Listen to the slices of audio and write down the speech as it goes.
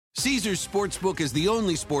Caesars Sportsbook is the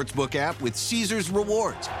only sportsbook app with Caesars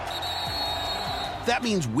Rewards. That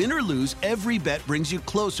means win or lose, every bet brings you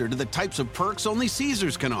closer to the types of perks only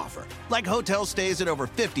Caesars can offer. Like hotel stays at over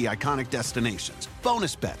 50 iconic destinations,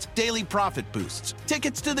 bonus bets, daily profit boosts,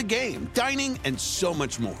 tickets to the game, dining, and so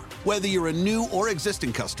much more. Whether you're a new or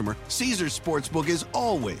existing customer, Caesars Sportsbook is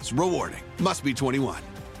always rewarding. Must be 21.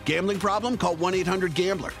 Gambling problem? Call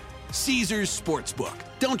 1-800-GAMBLER. Caesars Sportsbook.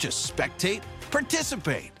 Don't just spectate,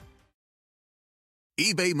 participate.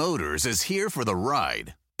 eBay Motors is here for the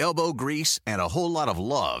ride. Elbow grease and a whole lot of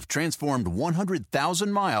love transformed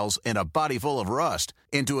 100,000 miles and a body full of rust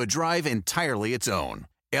into a drive entirely its own.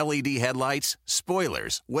 LED headlights,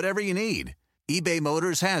 spoilers, whatever you need. eBay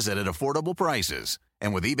Motors has it at affordable prices.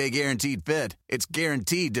 And with eBay Guaranteed Fit, it's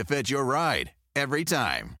guaranteed to fit your ride every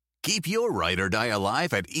time. Keep your ride or die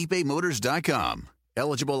alive at ebaymotors.com.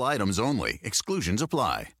 Eligible items only. Exclusions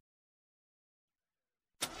apply.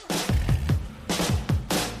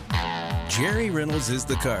 Jerry Reynolds is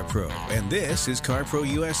the Car Pro, and this is Car Pro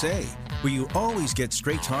USA, where you always get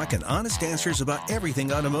straight talk and honest answers about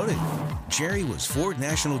everything automotive. Jerry was Ford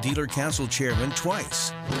National Dealer Council Chairman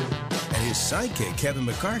twice, and his sidekick, Kevin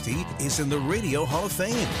McCarthy, is in the Radio Hall of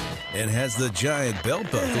Fame and has the giant belt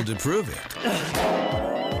buckle to prove it.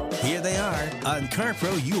 Here they are on Car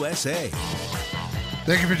Pro USA.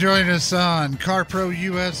 Thank you for joining us on Car Pro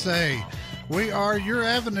USA. We are your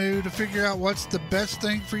avenue to figure out what's the best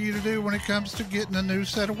thing for you to do when it comes to getting a new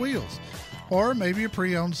set of wheels. Or maybe a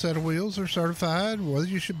pre-owned set of wheels are certified, whether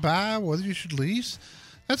you should buy, whether you should lease.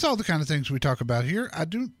 That's all the kind of things we talk about here. I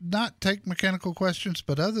do not take mechanical questions,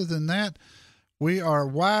 but other than that, we are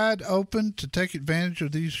wide open to take advantage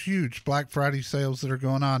of these huge Black Friday sales that are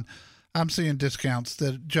going on. I'm seeing discounts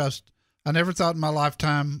that I never thought in my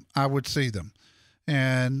lifetime I would see them.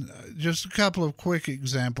 And just a couple of quick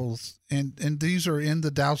examples, and these are in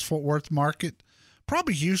the Dallas-Fort Worth market.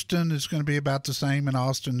 Probably Houston is going to be about the same, in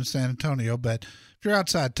Austin and San Antonio, but if you're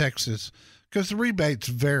outside Texas, because the rebates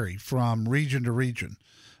vary from region to region.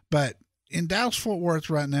 But in Dallas-Fort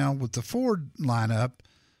Worth right now with the Ford lineup,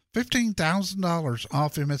 $15,000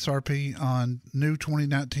 off MSRP on new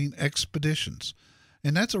 2019 Expeditions.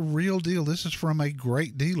 And that's a real deal. This is from a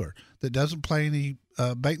great dealer that doesn't play any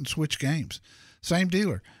bait-and-switch games. Same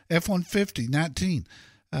dealer, F-150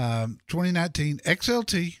 2019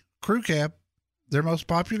 XLT Crew Cab, their most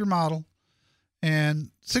popular model, and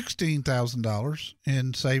 $16,000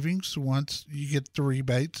 in savings once you get the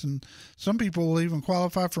rebates. And some people will even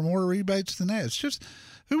qualify for more rebates than that. It's just,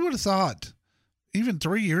 who would have thought even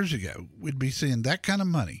 3 years ago we'd be seeing that kind of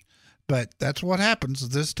money? But that's what happens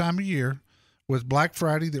this time of year with Black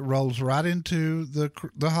Friday that rolls right into the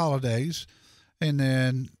holidays. And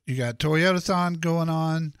then you got Toyotathon going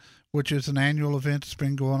on, which is an annual event that's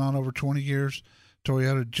been going on over 20 years.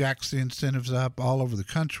 Toyota jacks the incentives up all over the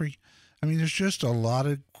country. I mean, there's just a lot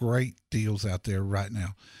of great deals out there right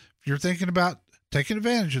now. If you're thinking about taking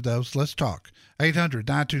advantage of those, let's talk.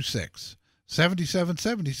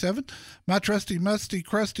 800-926-7777. My trusty, musty,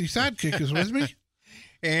 crusty sidekick is with me.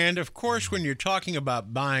 And, of course, when you're talking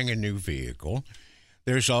about buying a new vehicle,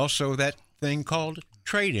 there's also that thing called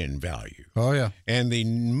trade-in value. Oh, yeah. And the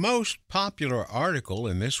most popular article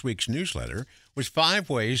in this week's newsletter was 5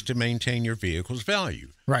 ways to maintain your vehicle's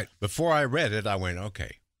value. Right. Before I read it, I went,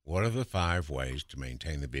 okay, what are the 5 ways to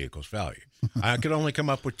maintain the vehicle's value? I could only come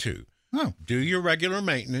up with 2. Oh. Do your regular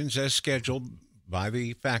maintenance as scheduled by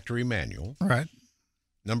the factory manual. Right.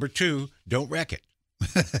 Number 2, don't wreck it.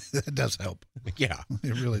 That does help. Yeah.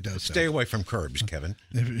 It really does Stay help. away from curbs, Kevin.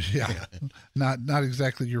 Yeah. Not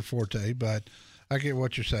exactly your forte, but I get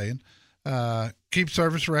what you're saying. Keep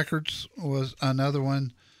service records was another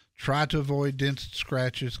one. Try to avoid dents and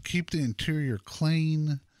scratches. Keep the interior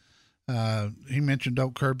clean. He mentioned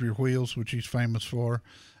don't curb your wheels, which he's famous for.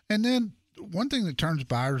 And then one thing that turns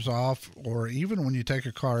buyers off, or even when you take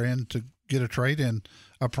a car in to get a trade-in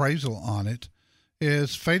appraisal on it,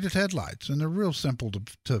 is faded headlights, and they're real simple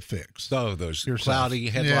to fix. So those cloudy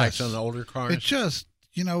headlights on the older cars? It just,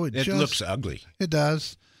 it looks ugly. It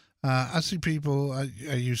does. I see people, I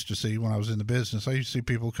used to see when I was in the business, I used to see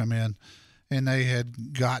people come in and they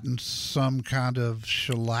had gotten some kind of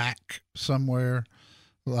shellac somewhere,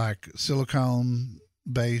 like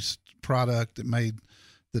silicone-based product that made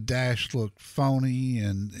the dash look phony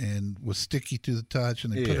and was sticky to the touch,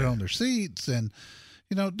 and they put it on their seats. And,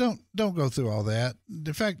 don't go through all that.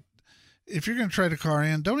 In fact, if you're going to trade a car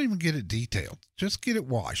in, don't even get it detailed. Just get it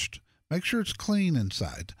washed. Make sure it's clean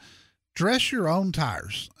inside. Dress your own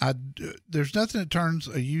tires. There's nothing that turns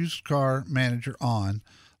a used car manager on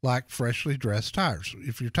like freshly dressed tires.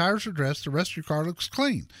 If your tires are dressed, the rest of your car looks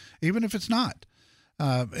clean, even if it's not.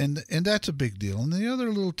 And that's a big deal. And the other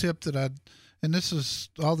little tip that and this is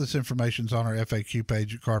all this information's on our FAQ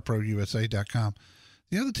page at carprousa.com.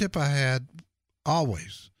 The other tip I had,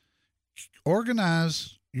 always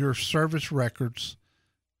organize your service records,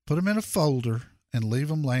 put them in a folder, and leave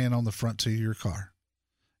them laying on the front seat of your car.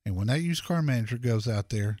 And when that used car manager goes out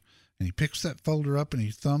there and he picks that folder up and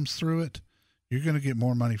he thumbs through it, you're going to get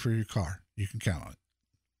more money for your car. You can count on it.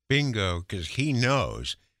 Bingo, because he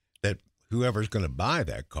knows that whoever's going to buy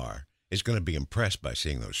that car is going to be impressed by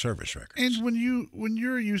seeing those service records. And when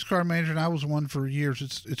you're a used car manager, and I was one for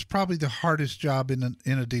years, it's probably the hardest job in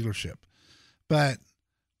a dealership. But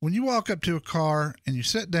when you walk up to a car and you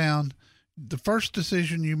sit down, the first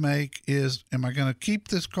decision you make is, am I going to keep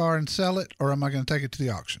this car and sell it, or am I going to take it to the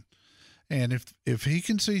auction? And if he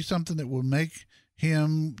can see something that will make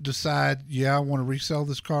him decide, yeah, I want to resell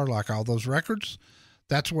this car, like all those records,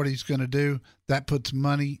 that's what he's going to do. That puts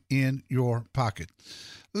money in your pocket.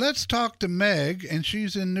 Let's talk to Meg, and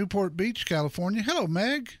she's in Newport Beach, California. Hello,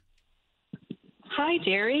 Meg. Hi,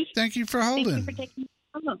 Jerry. Thank you for holding. Thank you for taking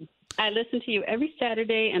the phone. I listen to you every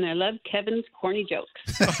Saturday, and I love Kevin's corny jokes.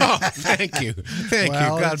 Oh, thank you. Thank you.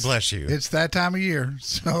 God bless you. It's that time of year.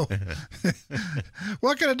 So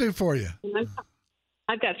what can I do for you?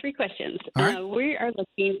 I've got 3 questions. All right. We are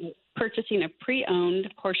looking at purchasing a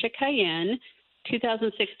pre-owned Porsche Cayenne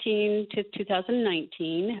 2016 to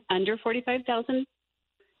 2019, under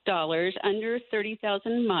 $45,000, under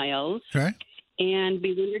 30,000 miles. Okay. And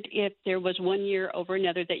we wondered if there was 1 year over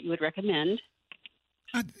another that you would recommend.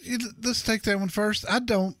 Let's take that one first. I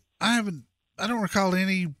don't recall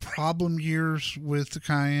any problem years with the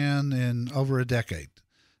Cayenne in over a decade.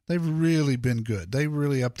 They've really been good. They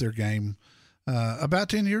really upped their game about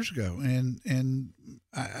 10 years ago, and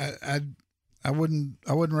I wouldn't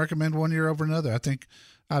recommend 1 year over another. I think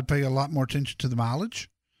I'd pay a lot more attention to the mileage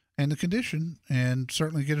and the condition, and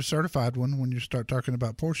certainly get a certified one when you start talking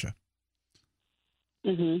about Porsche.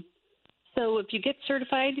 Mm-hmm. So if you get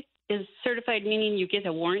certified, is certified meaning you get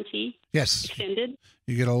a warranty? Yes. Extended?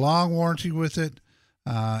 You get a long warranty with it.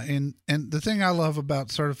 And the thing I love about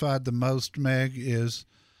certified the most, Meg, is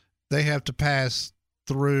they have to pass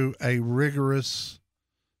through a rigorous,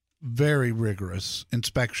 very rigorous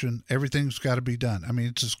inspection. Everything's got to be done. I mean,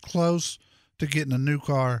 it's as close to getting a new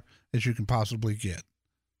car as you can possibly get.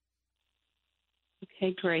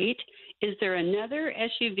 Okay, great. Is there another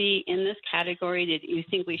SUV in this category that you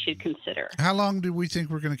think we should consider? How long do we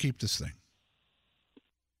think we're going to keep this thing?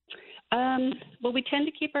 Well, we tend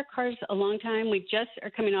to keep our cars a long time. We just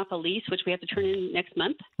are coming off a lease, which we have to turn in next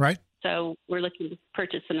month. Right. So we're looking to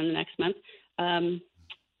purchase them in the next month.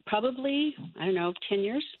 Probably, 10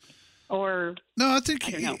 years or... No, I think,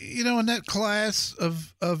 in that class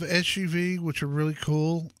of SUV, which are really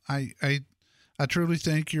cool, I truly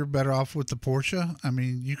think you're better off with the Porsche. I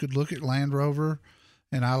mean, you could look at Land Rover,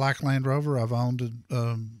 and I like Land Rover. I've owned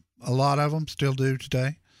a lot of them, still do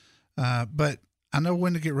today. But I know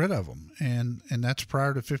when to get rid of them, and that's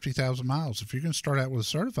prior to 50,000 miles. If you're going to start out with a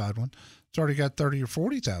certified one, it's already got 30 or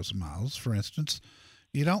 40,000 miles, for instance.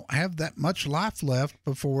 You don't have that much life left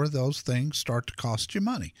before those things start to cost you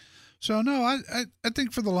money. So, no, I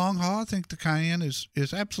think for the long haul, I think the Cayenne is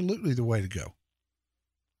absolutely the way to go.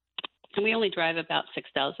 And we only drive about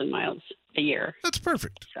 6,000 miles a year. That's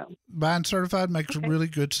perfect. So buying certified makes really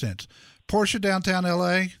good sense. Porsche downtown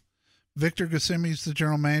L.A., Victor Gassimi is the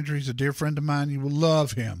general manager. He's a dear friend of mine. You will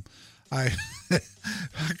love him. I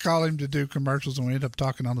call him to do commercials, and we end up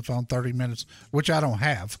talking on the phone 30 minutes, which I don't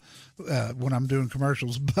have when I'm doing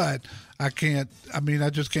commercials, but I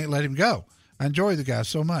just can't let him go. I enjoy the guy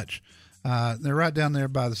so much. They're right down there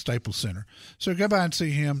by the Staples Center. So go by and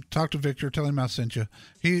see him, talk to Victor, tell him I sent you.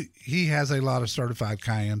 He has a lot of certified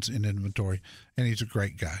Cayennes in inventory, and he's a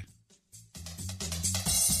great guy.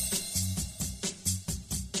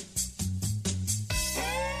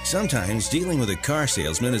 Sometimes dealing with a car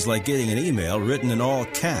salesman is like getting an email written in all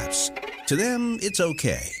caps. To them, it's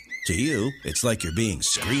okay. To you, it's like you're being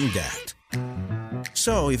screamed at.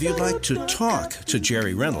 So if you'd like to talk to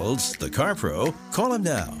Jerry Reynolds, the Car Pro, call him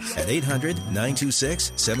now at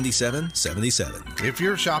 800-926-7777. If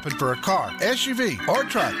you're shopping for a car, SUV, or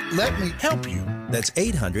truck, let me help you. That's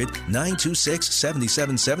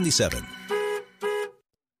 800-926-7777.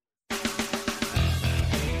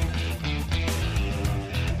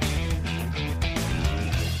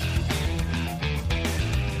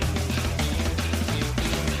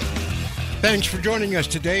 Thanks for joining us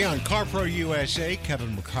today on CarPro USA.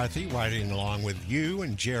 Kevin McCarthy riding along with you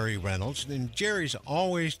and Jerry Reynolds. And Jerry's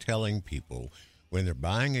always telling people when they're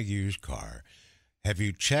buying a used car, have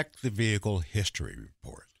you checked the vehicle history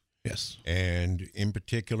report? Yes. And in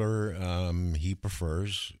particular, he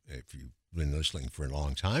prefers, if you've been listening for a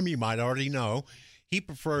long time, you might already know, he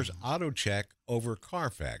prefers AutoCheck over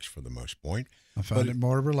Carfax for the most part. I find it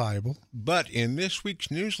more reliable. But in this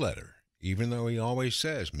week's newsletter, even though he always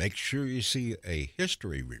says, make sure you see a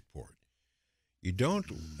history report, you don't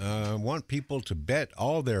want people to bet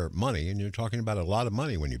all their money, and you're talking about a lot of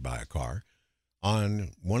money when you buy a car, on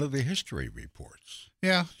one of the history reports.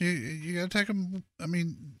 Yeah, you got to take them. I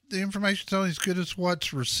mean, the information's only as good as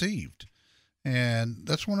what's received. And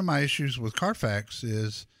that's one of my issues with Carfax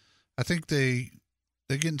is I think they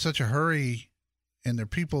get in such a hurry and their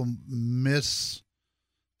people mistype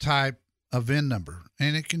a VIN number.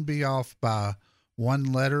 And it can be off by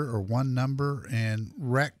one letter or one number and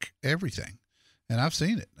wreck everything. And I've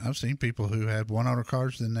seen it. I've seen people who had one-owner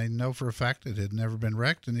cars and they know for a fact it had never been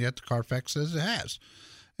wrecked, and yet the Carfax says it has.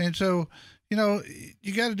 And so, you know,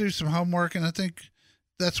 you got to do some homework, and I think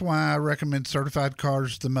that's why I recommend certified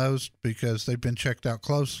cars the most, because they've been checked out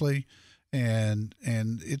closely, and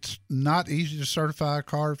it's not easy to certify a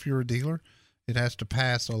car if you're a dealer. It has to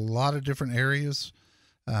pass a lot of different areas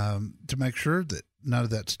to make sure that none of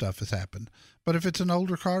that stuff has happened. But if it's an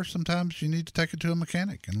older car, sometimes you need to take it to a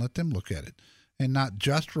mechanic and let them look at it, and not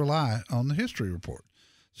just rely on the history report.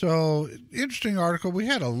 So, interesting article. We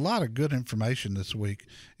had a lot of good information this week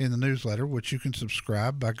in the newsletter, which you can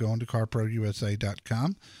subscribe by going to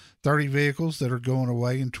carprousa.com. 30 vehicles that are going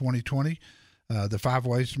away in 2020. The 5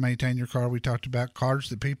 ways to maintain your car we talked about. Cars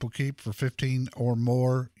that people keep for 15 or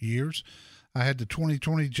more years. I had the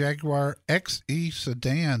 2020 Jaguar XE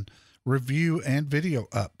sedan review and video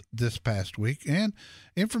up this past week, and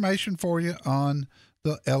information for you on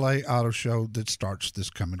the LA Auto Show that starts this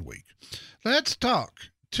coming week. Let's talk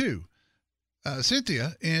to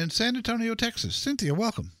Cynthia in San Antonio, Texas. Cynthia,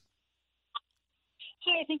 welcome.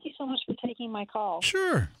 Hi, thank you so much for taking my call.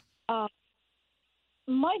 Sure.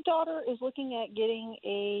 My daughter is looking at getting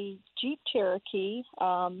a Jeep Cherokee,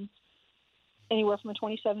 anywhere from a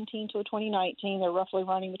 2017 to a 2019. They're roughly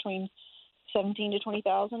running between $17,000 to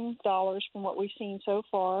 $20,000 from what we've seen so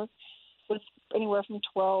far, with anywhere from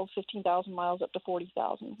 15,000 miles up to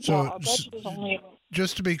 40,000. So our budget is only...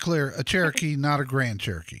 Just to be clear, a Cherokee, not a Grand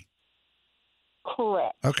Cherokee.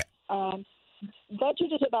 Correct. Okay.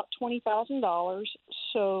 Budget is about $20,000,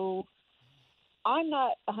 so I'm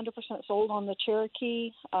not 100% sold on the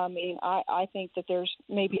Cherokee. I mean, I think that there's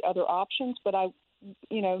maybe other options, but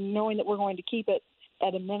knowing that we're going to keep it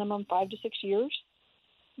at a minimum 5 to 6 years,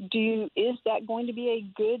 is that going to be a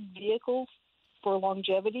good vehicle for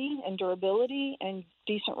longevity and durability and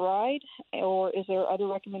decent ride, or is there other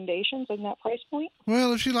recommendations in that price point?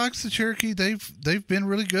 Well, if she likes the Cherokee, they've been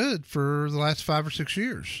really good for the last 5 or 6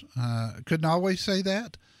 years. Couldn't always say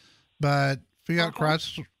that, but Fiat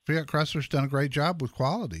Chrysler's done a great job with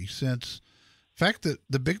quality since. In fact,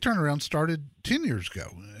 the big turnaround started 10 years ago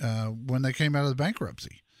when they came out of the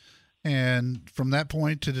bankruptcy, and from that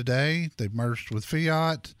point to today, they've merged with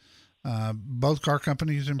Fiat. Both car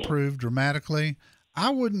companies improved dramatically. I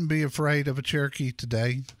wouldn't be afraid of a Cherokee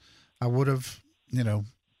today. I would have,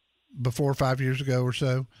 before 5 years ago or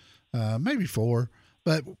so, maybe 4.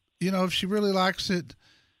 But if she really likes it,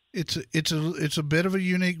 it's a bit of a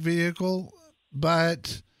unique vehicle.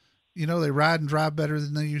 But they ride and drive better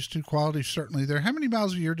than they used to. Quality's certainly there. How many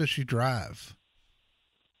miles a year does she drive?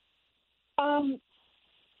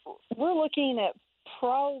 We're looking at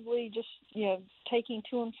probably just, taking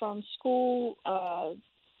to and from school,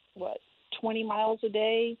 20 miles a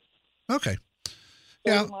day. Okay.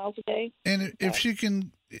 30 miles a day. And if she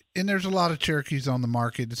can, and there's a lot of Cherokees on the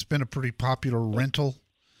market. It's been a pretty popular rental.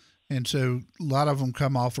 And so a lot of them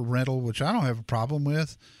come off a rental, which I don't have a problem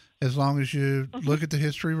with, as long as you look at the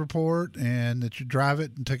history report and that you drive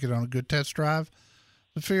it and take it on a good test drive.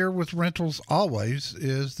 The fear with rentals always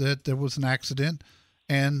is that there was an accident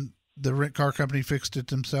and the rent car company fixed it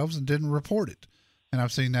themselves and didn't report it. And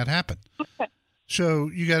I've seen that happen. Okay. So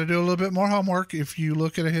you got to do a little bit more homework. If you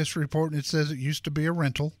look at a history report and it says it used to be a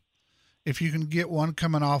rental, if you can get one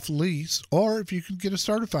coming off lease, or if you can get a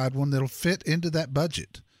certified one that'll fit into that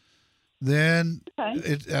budget, then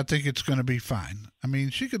I think it's going to be fine. I mean,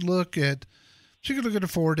 she could look at a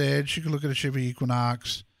Ford Edge, she could look at a Chevy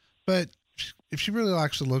Equinox, but if she really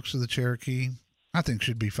likes the looks of the Cherokee, I think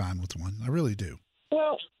she'd be fine with one. I really do.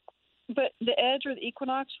 Well, but the Edge or the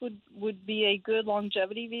Equinox would be a good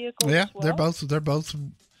longevity vehicle. Yeah, as well? they're both.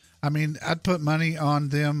 I mean, I'd put money on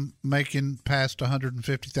them making past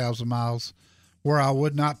 150,000 miles, where I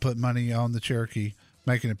would not put money on the Cherokee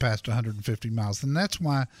making it past 150 miles. And that's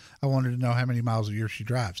why I wanted to know how many miles a year she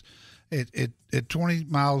drives. At 20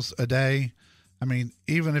 miles a day, I mean,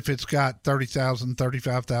 even if it's got 30,000,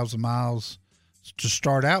 35,000 miles to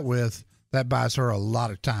start out with, that buys her a lot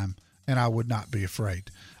of time, and I would not be afraid.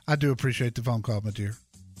 I do appreciate the phone call, my dear.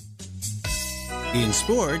 In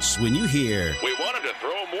sports, when you hear, "We wanted to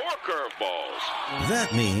throw more curveballs,"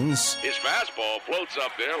 that means, his fastball floats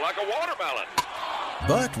up there like a watermelon.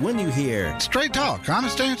 but when you hear, Straight talk,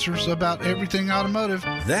 honest answers about everything automotive.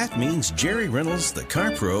 that means Jerry Reynolds, the Car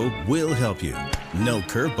Pro, will help you. No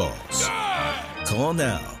curveballs. Call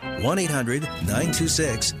now,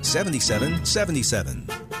 1-800-926-7777.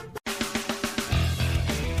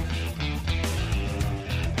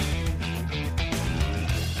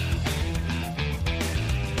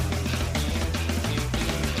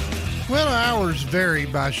 Well, hours vary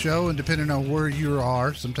by show, and depending on where you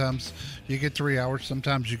are, sometimes you get 3 hours,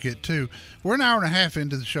 sometimes you get 2. We're an hour and a half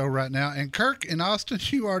into the show right now, and Kirk in Austin,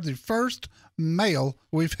 you are the first male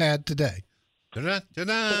we've had today. Ta-da.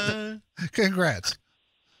 Congrats.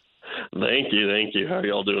 Thank you. How are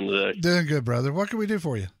y'all doing today? Doing good, brother. What can we do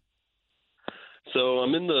for you? So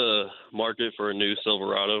I'm in the market for a new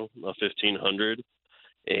Silverado, a 1500,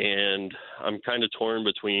 and I'm kind of torn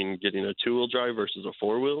between getting a two-wheel drive versus a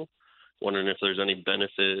four-wheel. Wondering if there's any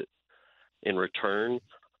benefit in return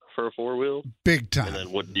for a four-wheel. Big time. And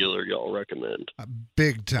then what dealer y'all recommend? A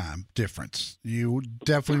big time difference. You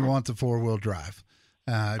definitely want the four-wheel drive.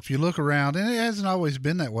 If you look around, and it hasn't always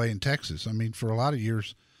been that way in Texas. I mean, for a lot of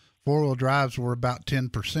years, four-wheel drives were about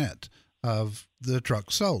 10% of the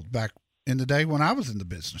trucks sold back in the day when I was in the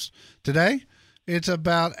business. Today, it's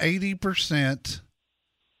about 80%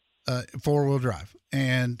 four-wheel drive.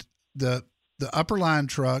 And the upper line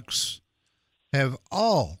trucks have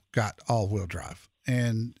all got all-wheel drive.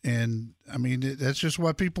 And I mean, that's just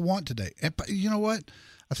what people want today. And you know what?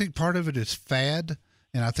 I think part of it is fad,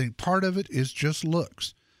 and I think part of it is just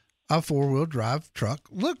looks. A four-wheel drive truck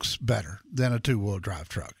looks better than a two-wheel drive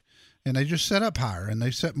truck. And they just set up higher, and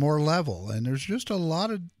they set more level. And there's just a lot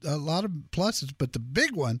of pluses. But the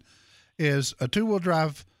big one is a two-wheel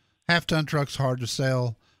drive half-ton truck's hard to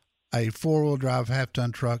sell. A four-wheel drive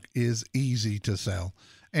half-ton truck is easy to sell.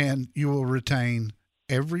 And you will retain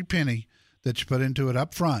every penny that you put into it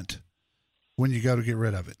up front when you go to get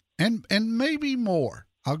rid of it. And maybe more.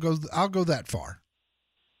 I'll go that far.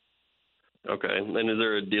 Okay. And is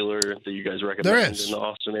there a dealer that you guys recommend There is. in the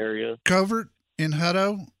Austin area? Covert in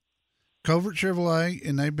Hutto, Covert Chevrolet,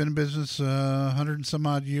 and they've been in business 100 and some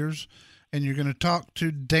odd years. And you're going to talk to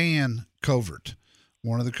Dan Covert,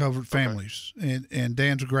 one of the Covert families. And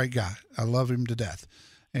Dan's a great guy. I love him to death.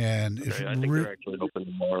 And Okay, if I think they're actually open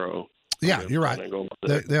tomorrow. Yeah, I'm you're planning right. on going up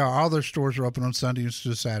there. They are. All their stores are open on Sunday and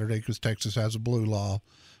Saturday because Texas has a blue law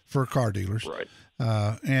for car dealers. Right.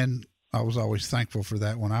 And I was always thankful for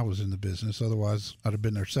that when I was in the business. Otherwise, I'd have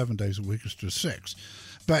been there 7 days a week instead of 6.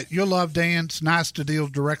 But you'll love Dan. It's nice to deal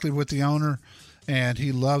directly with the owner, and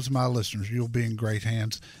he loves my listeners. You'll be in great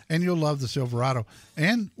hands, and you'll love the Silverado.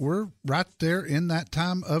 And we're right there in that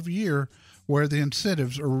time of year where the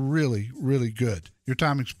incentives are really, really good. Your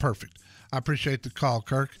timing's perfect. I appreciate the call,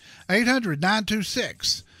 Kirk.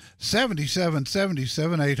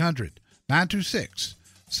 800-926-7777,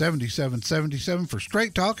 800-926-7777 for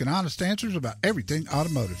straight talk and honest answers about everything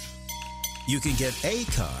automotive. You can get a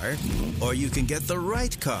car, or you can get the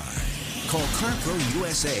right car. Call CarPro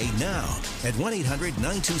USA now at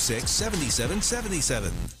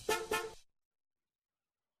 1-800-926-7777.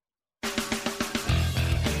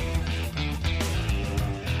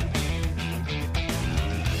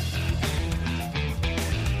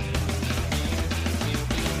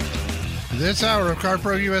 This hour of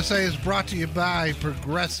CarPro USA is brought to you by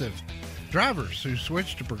Progressive. Drivers who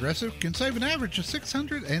switch to Progressive can save an average of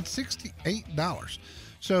 $668.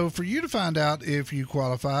 So for you to find out if you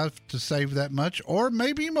qualify to save that much or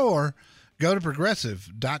maybe more, go to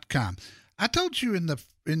Progressive.com. I told you in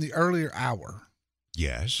the earlier hour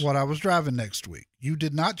Yes. what I was driving next week. You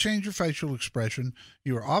did not change your facial expression.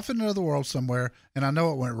 You were off in another world somewhere, and I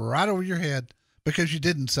know it went right over your head because you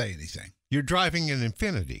didn't say anything. You're driving an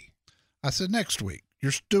Infiniti. I said next week.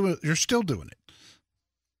 You're still doing it.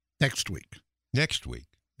 Next week. Next week.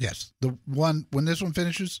 Yes. The one when this one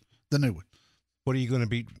finishes, the new one. What are you going to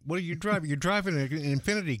be? What are you driving? You're driving an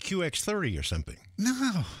Infiniti QX30 or something. No,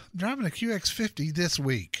 I'm driving a QX50 this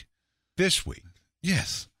week. This week.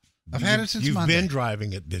 Yes. I've had it since Monday. You've been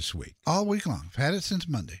driving it this week. All week long. I've had it since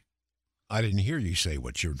Monday. I didn't hear you say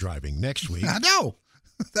what you're driving next week. I know.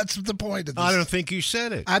 That's the point of this. I don't think you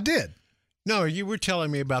said it. I did. No, you were telling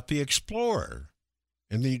me about the Explorer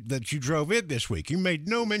and that you drove it this week. You made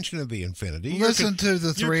no mention of the Infiniti. Listen to the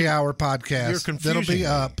 3-hour podcast. That'll be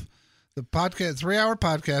up. The podcast, 3-hour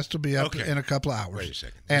podcast will be up in a couple of hours. Wait a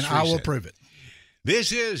second. And Let's I will reset. prove it.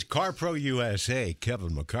 This is CarPro USA.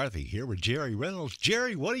 Kevin McCarthy here with Jerry Reynolds.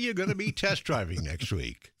 Jerry, what are you going to be test driving next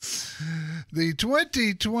week? The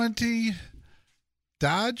 2020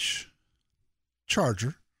 Dodge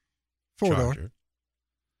Charger, four-door,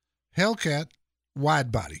 Hellcat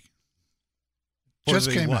wide body.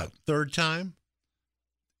 Just came out. Third time?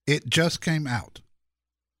 It just came out.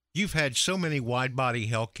 You've had so many wide body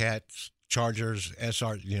Hellcats, Chargers,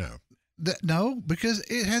 SR, No, because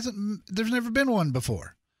it hasn't. There's never been one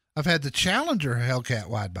before. I've had the Challenger Hellcat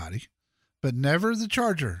wide body, but never the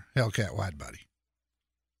Charger Hellcat wide body.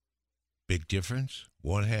 Big difference.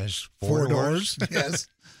 One has four doors. Yes,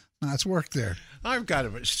 nice work there. I've got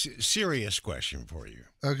a serious question for you.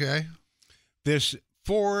 Okay. This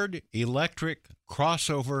Ford electric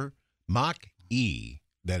crossover Mach-E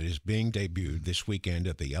that is being debuted this weekend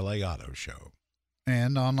at the LA Auto Show.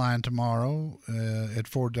 And online tomorrow at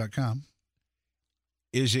Ford.com.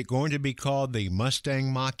 Is it going to be called the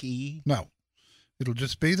Mustang Mach-E? No. It'll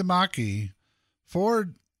just be the Mach-E.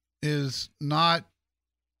 Ford is not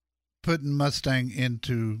putting Mustang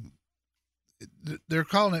into... They're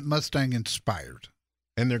calling it Mustang inspired.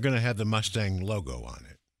 And they're going to have the Mustang logo on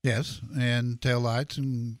it. Yes, and taillights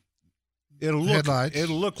and headlights.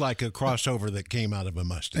 It'll look like a crossover that came out of a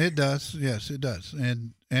Mustang. It does. Yes, it does.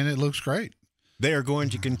 And it looks great. They are going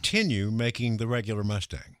to continue making the regular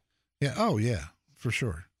Mustang. Yeah. Oh, yeah, for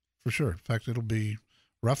sure. For sure. In fact, it'll be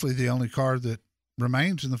roughly the only car that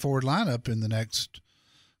remains in the Ford lineup in the next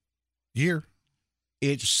year.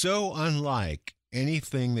 It's so unlike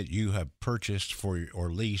anything that you have purchased for or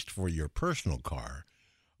leased for your personal car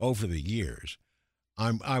over the years.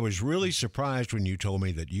 I was really surprised when you told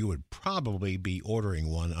me that you would probably be ordering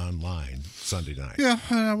one online Sunday night. Yeah,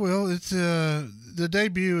 I will. It's the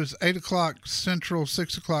debut is 8 o'clock Central,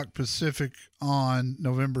 6 o'clock Pacific on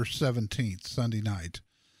November 17th, Sunday night,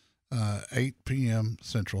 8 p.m.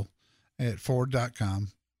 Central at Ford.com.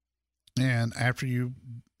 And after you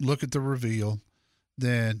look at the reveal,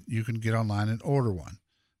 then you can get online and order one.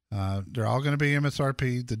 They're all going to be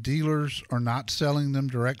MSRP. The dealers are not selling them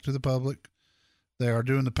direct to the public. They are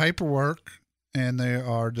doing the paperwork and they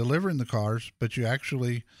are delivering the cars, but you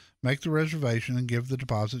actually make the reservation and give the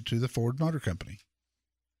deposit to the Ford Motor Company.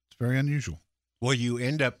 It's very unusual. Will you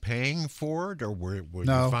end up paying for it, or will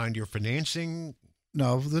No. you find your financing?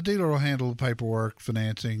 No, the dealer will handle the paperwork,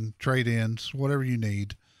 financing, trade-ins, whatever you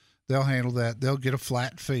need. They'll handle that. They'll get a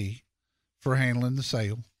flat fee for handling the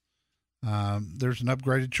sale. There's an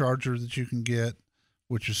upgraded Charger that you can get,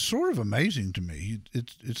 which is sort of amazing to me.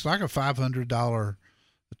 It's like a $500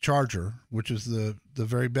 Charger, which is the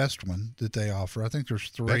very best one that they offer. I think there's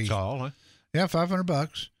 3. That's all, huh? Yeah,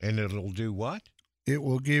 $500. And it'll do what? It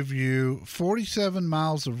will give you 47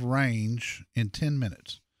 miles of range in 10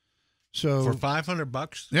 minutes. So for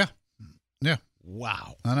 $500? Yeah. Yeah.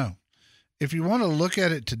 Wow. I know. If you want to look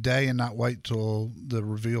at it today and not wait till the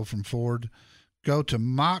reveal from Ford, go to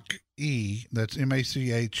Mach-E, that's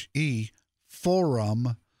MACHE,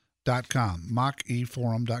 forum.com,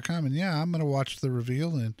 macheforum.com. And yeah, I'm going to watch the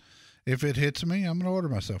reveal, and if it hits me, I'm going to order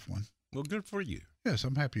myself one. Well, good for you. Yes,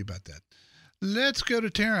 I'm happy about that. Let's go to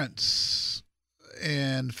Terrence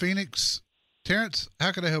in Phoenix. Terrence,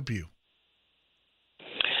 how can I help you?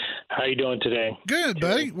 How you doing today? Good,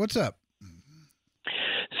 buddy. What's up?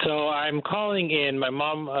 So I'm calling in. My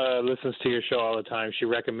mom listens to your show all the time. She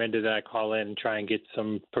recommended that I call in and try and get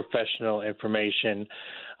some professional information.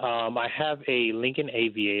 I have a Lincoln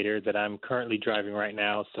Aviator that I'm currently driving right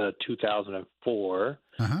now. It's a 2004.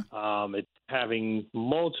 It's having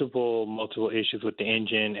multiple issues with the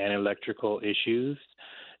engine and electrical issues.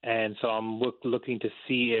 And so I'm looking to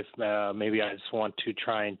see if maybe I just want to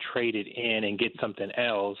try and trade it in and get something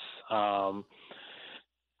else.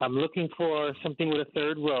 I'm looking for something with a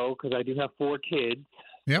third row because I do have 4 kids.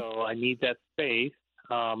 Yep. So I need that space,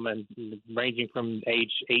 and ranging from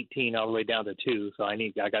age 18 all the way down to 2. So I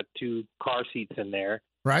got 2 car seats in there.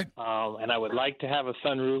 Right. And I would like to have a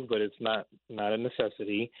sunroof, but it's not a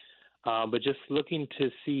necessity. But just looking to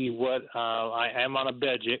see what I am on a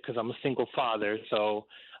budget because I'm a single father. So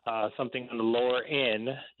something on the lower end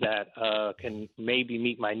that can maybe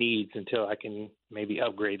meet my needs until I can maybe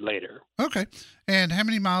upgrade later. Okay. And how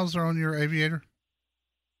many miles are on your Aviator?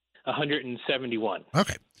 171.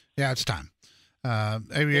 Okay. Yeah, it's time.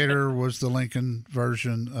 Aviator was the Lincoln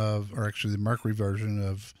version of, or actually the Mercury version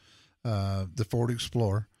of the Ford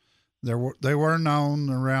Explorer. They were known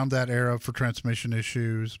around that era for transmission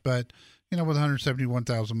issues, but with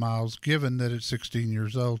 171,000 miles, given that it's 16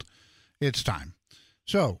 years old, it's time.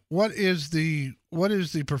 So, what is the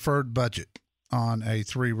preferred budget on a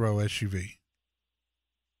 3-row SUV?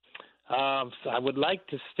 So I would like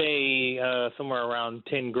to stay somewhere around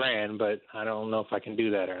 $10,000, but I don't know if I can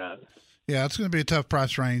do that or not. Yeah, it's going to be a tough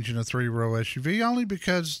price range in a 3-row SUV only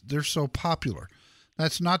because they're so popular.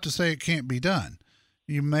 That's not to say it can't be done.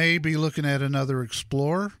 You may be looking at another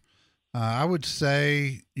Explorer. I would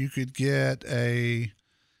say you could get a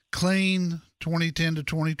clean 2010 to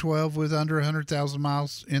 2012 with under 100,000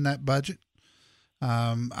 miles in that budget.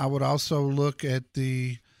 I would also look at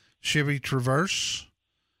the Chevy Traverse,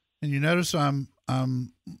 and you notice I'm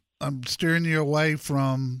steering you away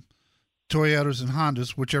from Toyotas and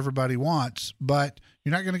Hondas, which everybody wants, but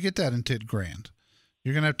you're not going to get that in $10,000.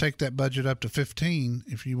 You're going to have to take that budget up to $15,000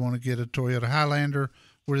 if you want to get a Toyota Highlander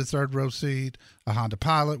with a 3rd-row seat, a Honda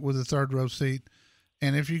Pilot with a 3rd-row seat.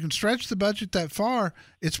 And if you can stretch the budget that far,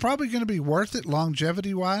 it's probably going to be worth it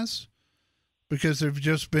longevity-wise because they've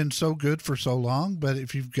just been so good for so long. But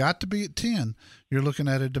if you've got to be at 10, you're looking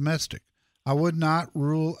at a domestic. I would not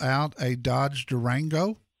rule out a Dodge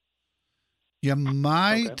Durango. You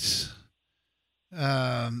might...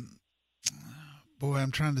 Okay. Boy,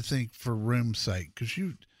 I'm trying to think for room's sake, because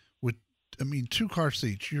 2 car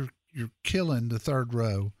seats, you're killing the 3rd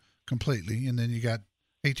row completely, and then you got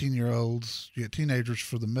 18-year-olds, you got teenagers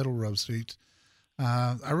for the middle row seats.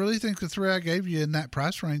 I really think the 3 I gave you in that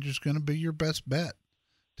price range is going to be your best bet,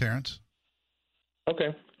 Terrence.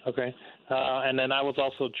 Okay. And then I was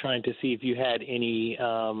also trying to see if you had any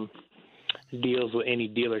deals with any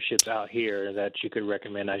dealerships out here that you could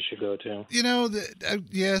recommend I should go to.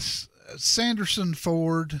 Yes, Sanderson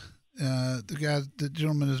Ford, the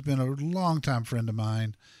gentleman has been a longtime friend of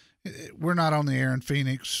mine. We're not on the air in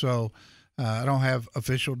Phoenix, so I don't have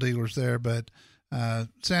official dealers there, but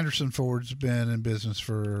Sanderson Ford's been in business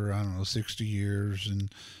for, 60 years,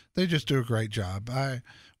 and they just do a great job.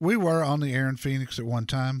 We were on the air in Phoenix at one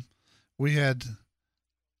time. We had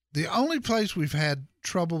the only place we've had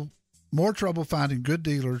more trouble finding good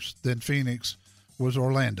dealers than Phoenix was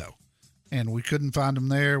Orlando. And we couldn't find them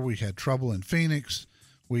there. We had trouble in Phoenix.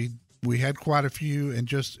 We had quite a few and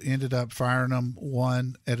just ended up firing them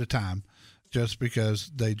one at a time just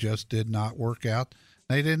because they just did not work out.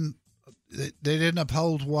 They didn't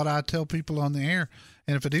uphold what I tell people on the air.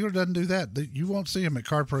 And if a dealer doesn't do that, you won't see them at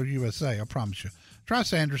CarPro USA, I promise you. Try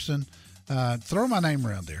Sanderson. Throw my name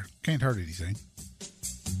around there. Can't hurt anything.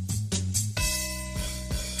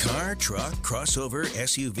 Car, truck, crossover,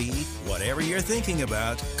 SUV, whatever you're thinking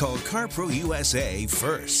about, call CarPro USA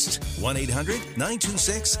first.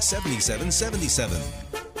 1-800-926-7777.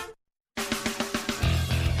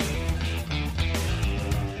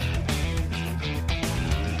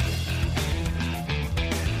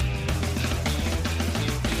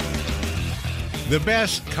 The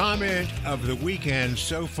best comment of the weekend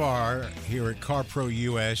so far here at CarPro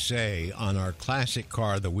USA on our classic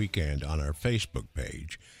car of the weekend on our Facebook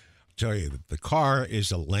page. I'll tell you that the car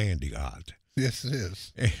is a land yacht. Yes, it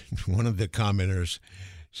is. And one of the commenters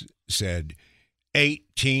said,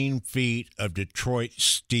 18 feet of Detroit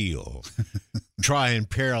steel. Try and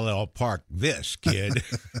parallel park this, kid.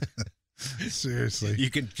 Seriously. You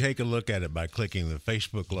can take a look at it by clicking the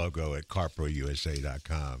Facebook logo at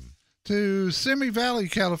carprousa.com. To Simi Valley,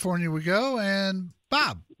 California we go, and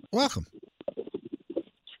Bob, welcome.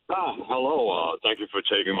 Hello. Thank you for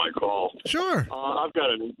taking my call. Sure. I've got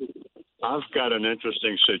an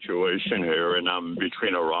interesting situation here, and I'm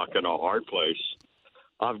between a rock and a hard place.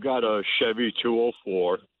 I've got a Chevy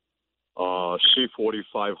 204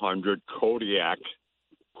 C4500 Kodiak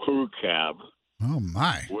crew cab. Oh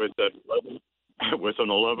my! With an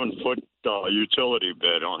 11-foot utility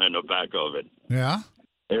bed in the back of it. Yeah.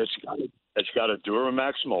 It's got a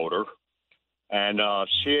Duramax motor, and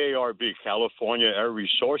CARB, California Air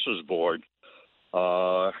Resources Board,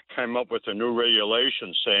 came up with a new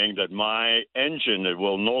regulation saying that my engine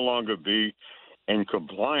will no longer be in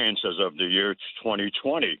compliance as of the year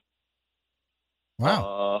 2020.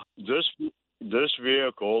 Wow. This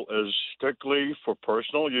vehicle is strictly for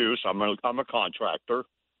personal use. I'm a contractor,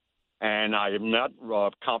 and I am not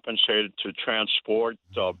compensated to transport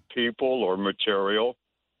people or material.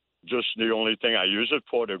 Just the only thing I use it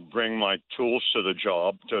for to bring my tools to the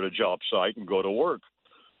job site and go to work.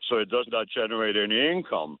 So it does not generate any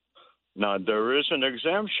income. Now, there is an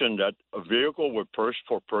exemption that a vehicle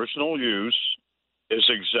for personal use is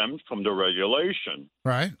exempt from the regulation.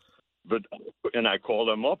 Right. And I called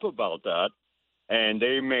them up about that, and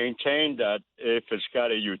they maintain that if it's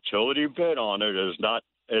got a utility bed on it,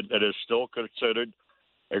 it is still considered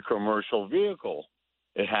a commercial vehicle.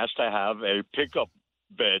 It has to have a pickup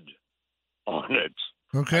bed on it,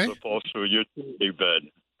 okay, as opposed to a utility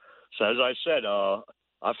bed. So as I said,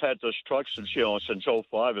 I've had this truck since 05.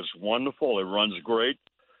 It's wonderful. It runs great.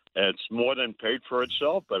 It's more than paid for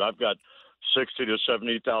itself, but I've got $60,000 to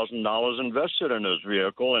 $70,000 invested in this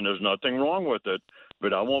vehicle, and there's nothing wrong with it.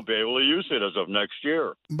 But I won't be able to use it as of next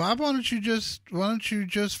year. Bob, why don't you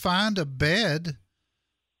just find a bed,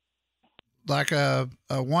 like a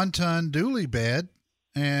 1-ton dually bed,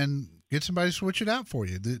 and get somebody to switch it out for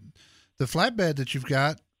you. The flatbed that you've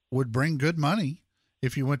got would bring good money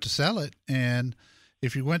if you went to sell it, and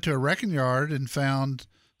if you went to a wrecking yard and found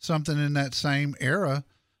something in that same era,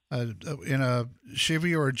 in a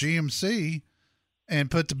Chevy or a GMC, and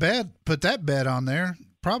put that bed on there,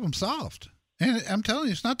 problem solved. And I'm telling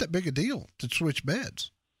you, it's not that big a deal to switch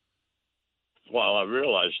beds. Well, I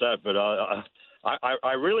realize that, but I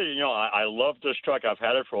really, I love this truck. I've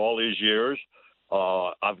had it for all these years.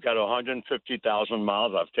 I've got 150,000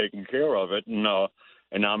 miles. I've taken care of it, and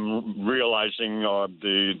I'm realizing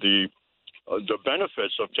the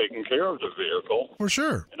benefits of taking care of the vehicle. For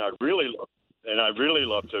sure. And I'd really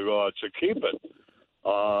love to keep it.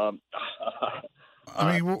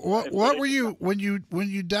 I mean, what were you when you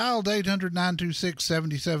dialed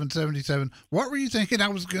 800-926-7777? What were you thinking I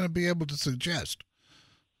was going to be able to suggest?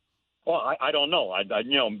 Well, I don't know. But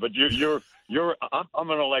I'm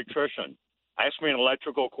an electrician. Ask me an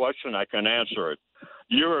electrical question, I can answer it.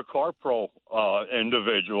 You're a CarPro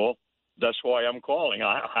individual. That's why I'm calling.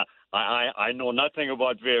 I know nothing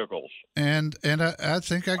about vehicles. And I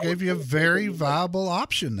think I gave you a very viable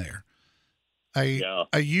option there.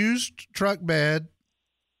 A used truck bed,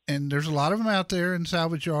 and there's a lot of them out there in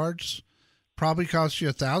salvage yards, probably cost you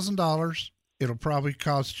 $1,000. It'll probably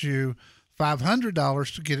cost you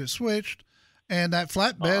 $500 to get it switched, and that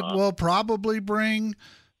flatbed will probably bring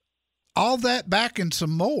all that back and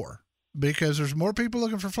some more, because there's more people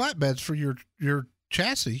looking for flatbeds for your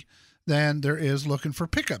chassis than there is looking for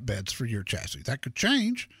pickup beds for your chassis. That could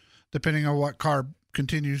change depending on what car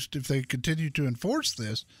if they continue to enforce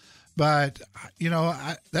this. But,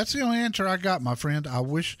 that's the only answer I got, my friend. I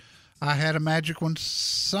wish I had a magic one.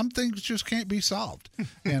 Some things just can't be solved.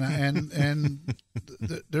 And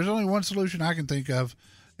there's only one solution I can think of,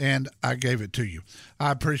 and I gave it to you.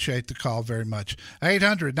 I appreciate the call very much.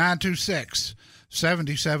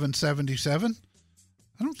 800-926-7777.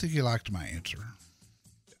 I don't think you liked my answer.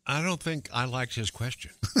 I don't think I liked his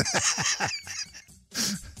question.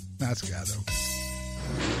 Nice guy, though.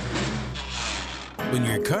 When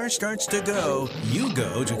your car starts to go, you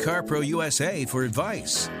go to CarPro USA for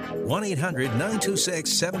advice.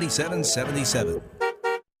 1-800-926-7777.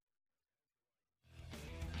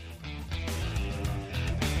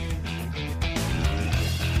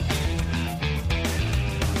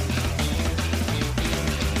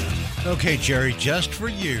 Okay, Jerry, just for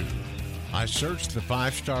you, I searched the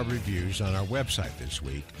 5-star reviews on our website this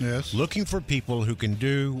week. Yes. Looking for people who can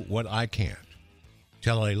do what I can't.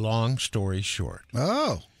 Tell a long story short.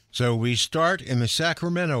 Oh. So we start in the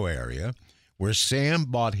Sacramento area, where Sam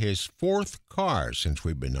bought his 4th car since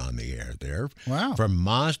we've been on the air there. Wow. From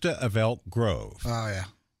Mazda of Elk Grove. Oh, yeah.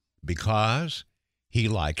 Because he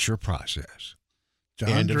likes your process.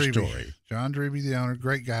 End of story. John Dreby, the owner,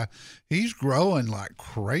 great guy. He's growing like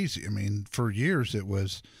crazy. I mean, for years it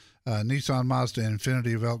was Nissan, Mazda, and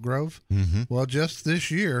Infiniti of Elk Grove. Mm-hmm. Well, just this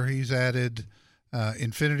year he's added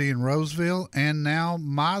Infiniti in Roseville and now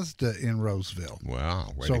Mazda in Roseville.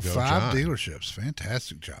 Wow. Way so to go, 5 John. dealerships.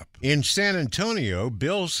 Fantastic job. In San Antonio,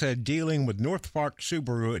 Bill said dealing with North Park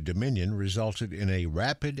Subaru at Dominion resulted in a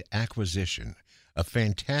rapid acquisition, a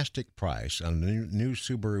fantastic price on the new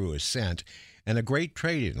Subaru Ascent, and a great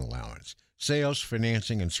trade-in allowance. Sales,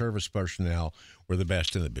 financing, and service personnel were the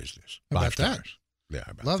best in the business. How 5 about that? stars. Yeah,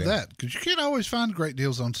 Love that. Because you can't always find great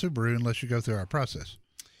deals on Subaru unless you go through our process.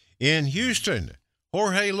 In Houston,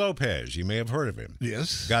 Jorge Lopez, you may have heard of him.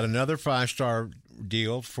 Yes. Got another 5-star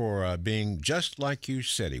deal for being just like you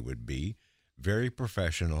said he would be. Very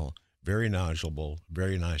professional, very knowledgeable,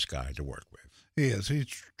 very nice guy to work with. He is. He's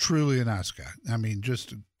truly a nice guy. I mean,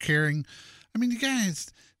 just caring. I mean, the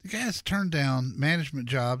guy's turned down management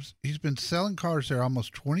jobs. He's been selling cars there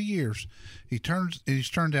almost 20 years. He's turned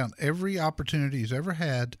down every opportunity he's ever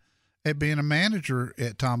had at being a manager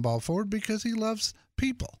at Tomball Ford because he loves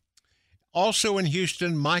people. Also in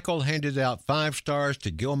Houston, Michael handed out 5 stars to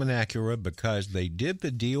Gilman Acura because they did the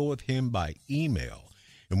deal with him by email.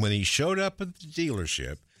 And when he showed up at the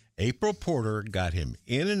dealership, April Porter got him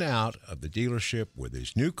in and out of the dealership with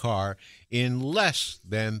his new car in less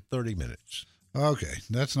than 30 minutes. Okay,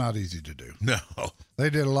 that's not easy to do. No. They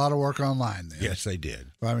did a lot of work online then. Yes, they did.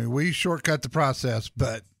 I mean, we shortcut the process,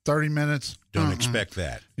 but 30 minutes. Don't expect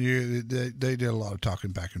that. They did a lot of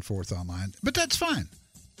talking back and forth online, but that's fine.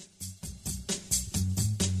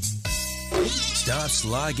 Stop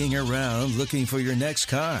slogging around looking for your next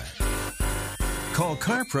car. Call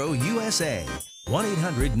CarPro USA,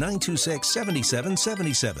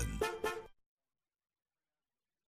 1-800-926-7777.